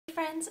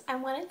friends, I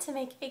wanted to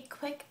make a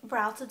quick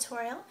brow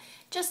tutorial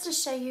just to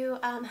show you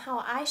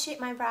how I shape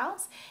my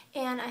brows,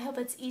 and I hope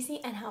it's easy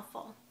and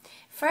helpful.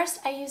 First,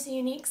 I use the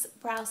Younique's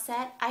brow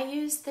set. I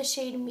use the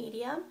shade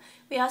medium.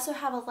 We also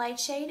have a light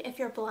shade if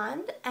you're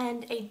blonde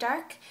and a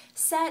dark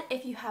set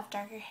if you have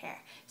darker hair.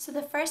 So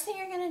the first thing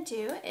you're going to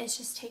do is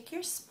just take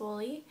your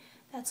spoolie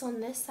that's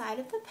on this side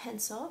of the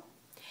pencil,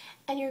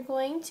 and you're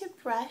going to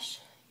brush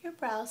your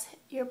brow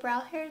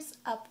hairs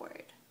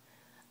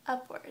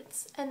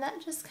upwards, and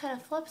that just kind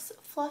of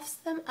fluffs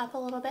them up a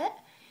little bit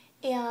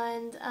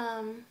and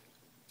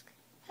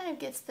kind of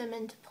gets them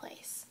into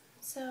place.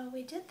 So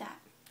we did that.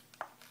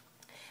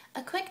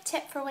 A quick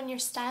tip for when you're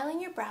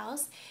styling your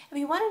brows: if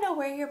you want to know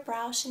where your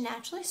brow should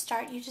naturally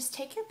start, you just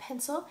take your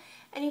pencil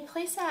and you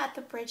place it at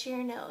the bridge of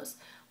your nose.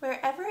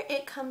 Wherever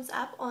it comes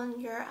up on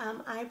your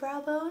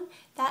eyebrow bone,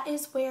 that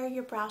is where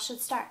your brow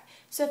should start.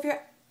 So if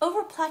you're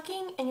over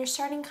plucking and you're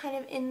starting kind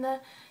of in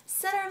the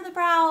center of the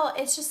brow,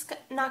 it's just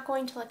not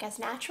going to look as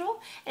natural,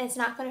 and it's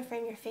not going to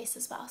frame your face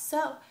as well.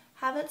 So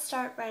have it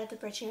start right at the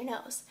bridge of your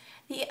nose.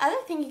 The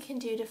other thing you can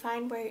do to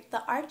find where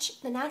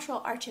the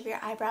natural arch of your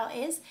eyebrow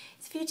is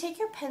if you take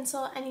your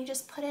pencil and you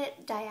just put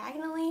it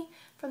diagonally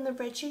from the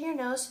bridge of your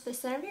nose to the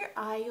center of your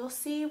eye, you'll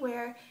see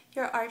where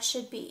your arch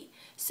should be.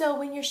 So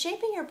when you're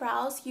shaping your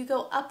brows, you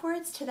go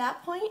upwards to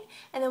that point,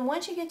 and then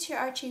once you get to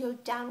your arch, you go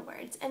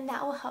downwards, and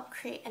that will help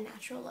create a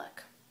natural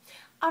look.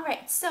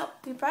 Alright, so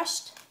we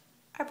brushed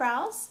our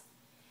brows,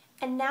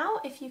 and now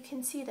if you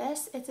can see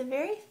this, it's a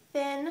very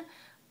thin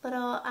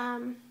little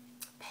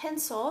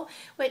pencil,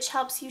 which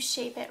helps you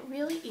shape it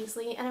really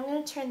easily. And I'm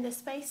going to turn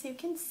this way so you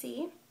can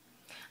see.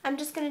 I'm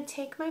just going to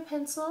take my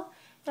pencil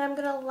and I'm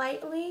going to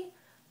lightly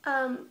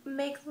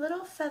make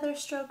little feather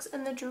strokes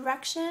in the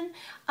direction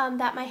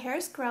that my hair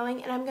is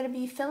growing, and I'm going to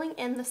be filling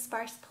in the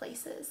sparse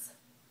places.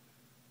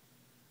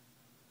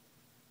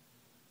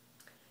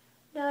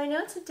 Now I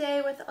know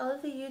today with all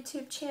of the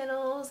YouTube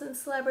channels and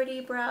celebrity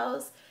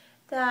brows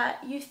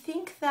that you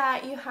think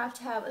that you have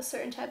to have a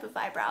certain type of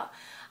eyebrow.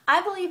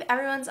 I believe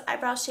everyone's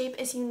eyebrow shape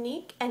is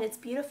unique and it's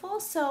beautiful,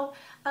 so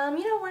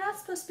you know, we're not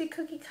supposed to be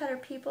cookie cutter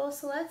people,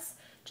 so let's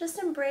just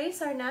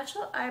embrace our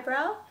natural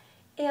eyebrow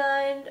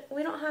and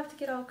we don't have to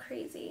get all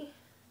crazy.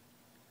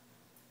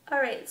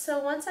 Alright, so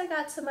once I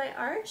got to my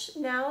arch,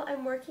 now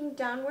I'm working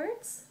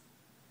downwards,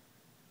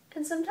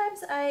 and sometimes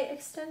I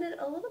extend it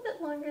a little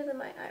bit longer than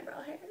my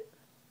eyebrow hair.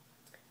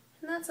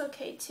 And that's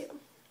okay too.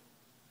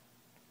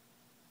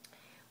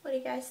 What do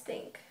you guys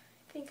think?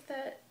 I think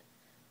that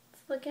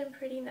it's looking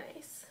pretty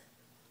nice.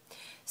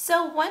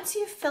 So once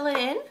you fill it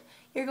in,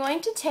 you're going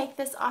to take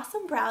this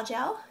awesome brow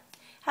gel. It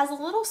has a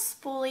little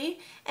spoolie,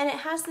 and it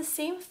has the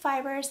same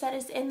fibers that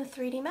is in the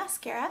 3D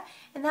mascara,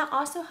 and that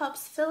also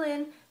helps fill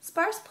in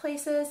sparse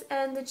places,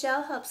 and the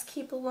gel helps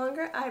keep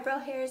longer eyebrow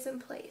hairs in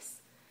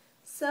place.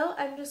 So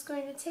I'm just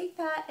going to take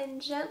that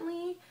and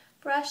gently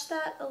brush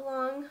that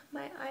along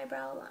my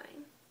eyebrow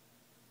line.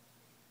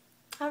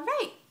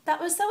 Alright,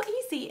 that was so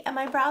easy, and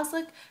my brows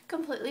look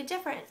completely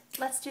different.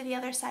 Let's do the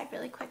other side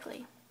really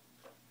quickly.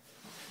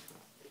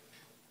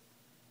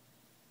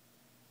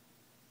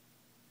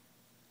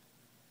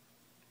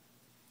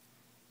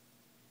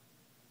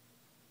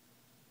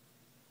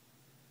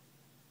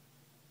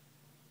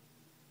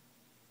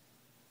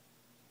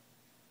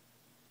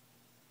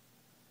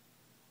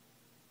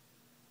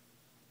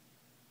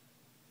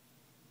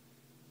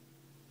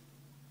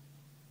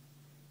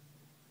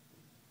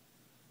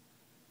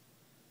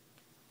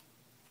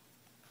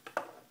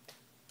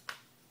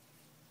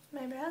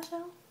 My brow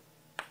gel.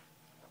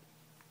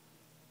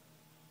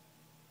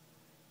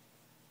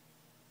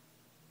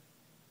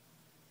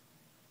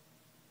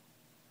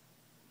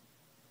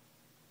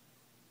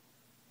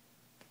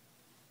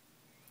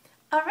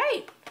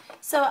 Alright,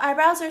 so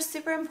eyebrows are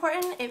super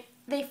important.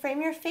 They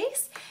frame your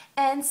face,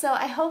 and so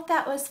I hope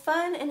that was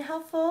fun and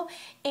helpful,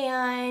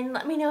 and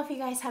let me know if you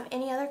guys have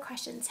any other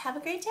questions. Have a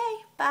great day.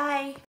 Bye!